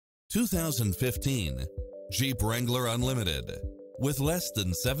2015 Jeep Wrangler Unlimited. With less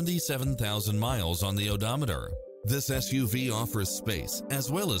than 77,000 miles on the odometer, this SUV offers space as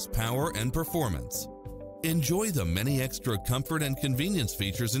well as power and performance. Enjoy the many extra comfort and convenience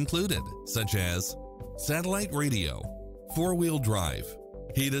features included, such as satellite radio, four-wheel drive,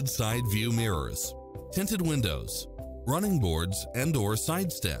 heated side view mirrors, tinted windows, running boards and/or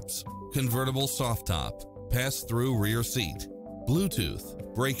side steps, convertible soft top, pass-through rear seat, Bluetooth,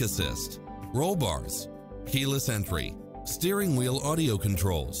 brake assist, roll bars, keyless entry, steering wheel audio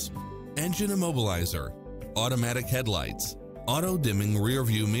controls, engine immobilizer, automatic headlights, auto-dimming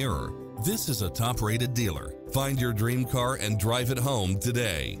rear-view mirror. This is a top-rated dealer. Find your dream car and drive it home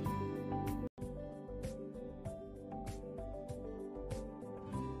today.